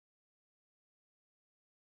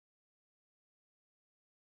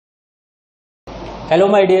Hello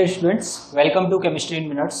my dear students, welcome to Chemistry in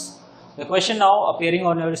Minutes. The question now appearing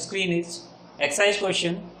on your screen is exercise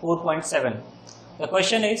question 4.7. The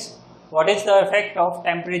question is, what is the effect of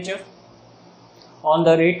temperature on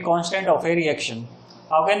the rate constant of a reaction?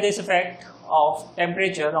 How can this effect of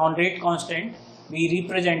temperature on rate constant be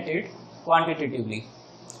represented quantitatively?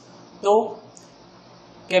 तो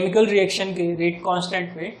chemical reaction के rate constant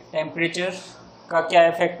पे temperature का क्या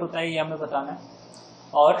effect होता है ये हमें बताना है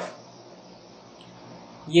और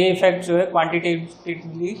ये इफेक्ट जो है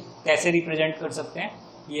क्वांटिटेटिवली कैसे रिप्रेजेंट कर सकते हैं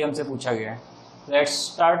ये हमसे पूछा गया है. Let's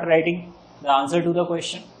start writing the answer to the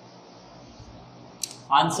question.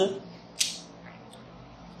 Answer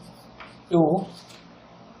to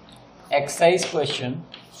exercise question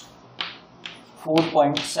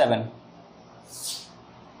 4.7.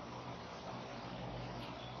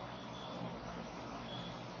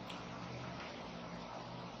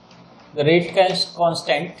 The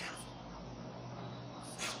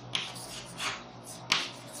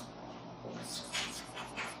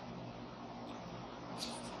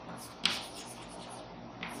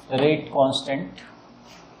rate constant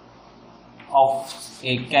of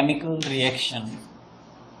a chemical reaction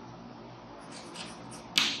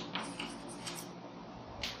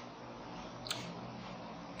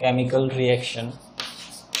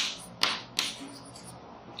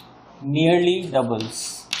nearly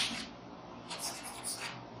doubles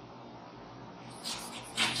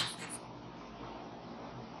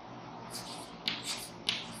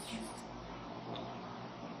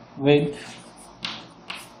with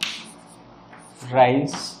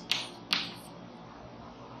rise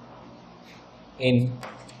in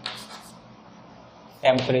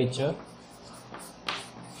temperature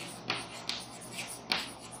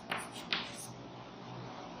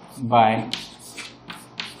by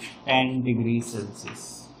 10 degrees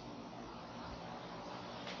Celsius.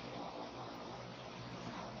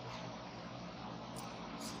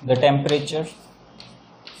 The temperature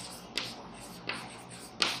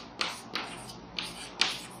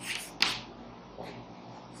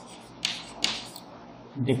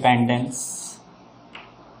dependence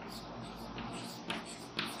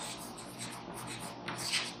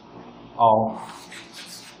of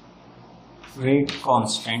rate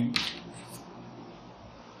constant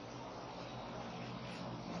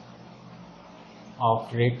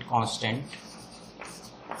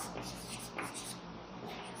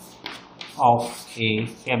of a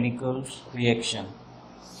chemical reaction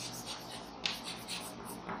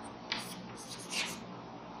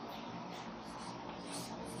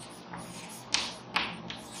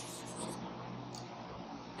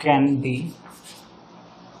can be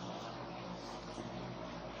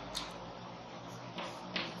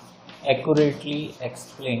accurately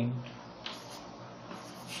explained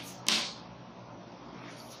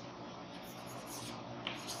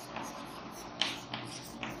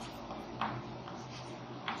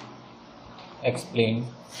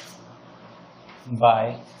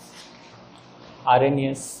by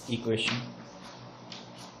Arrhenius equation.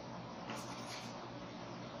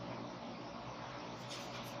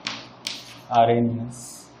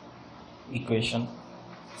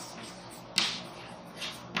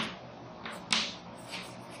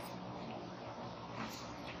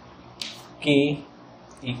 K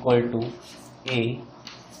equal to A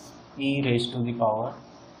e raised to the power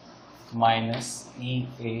minus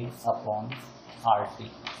EA upon RT.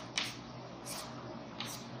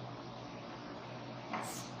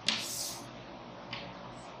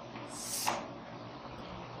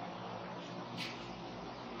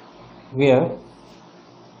 Where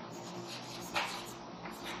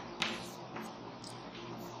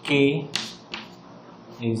K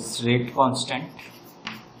is rate constant,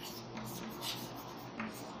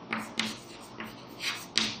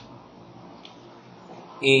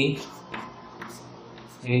 A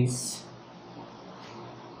is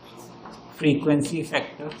frequency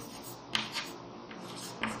factor,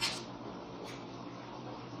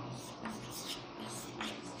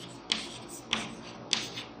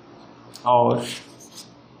 और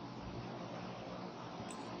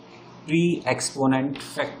pre-exponent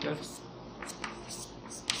factor,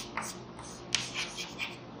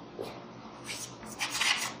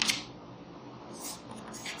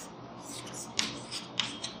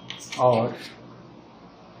 और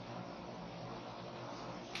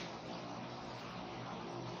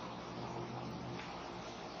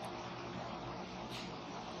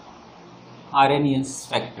Arrhenius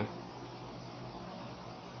factor.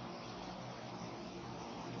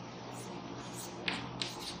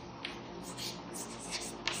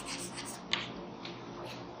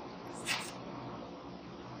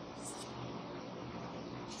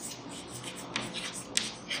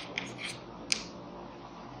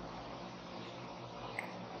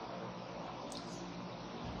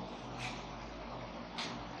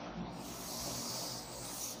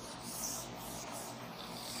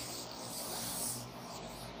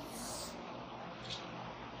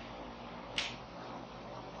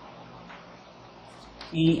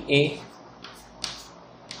 EA,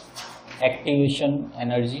 activation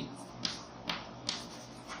energy,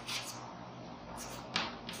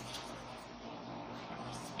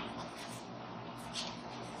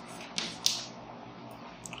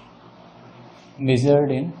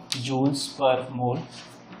 measured in joules per mole,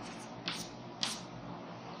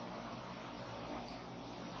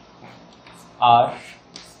 R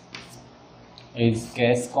is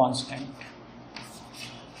gas constant,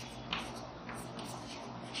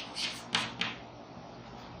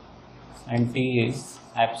 and T is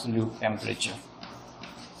absolute temperature.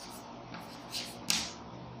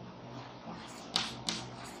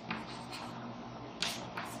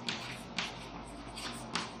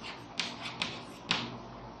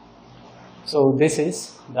 So this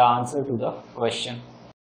is the answer to the question.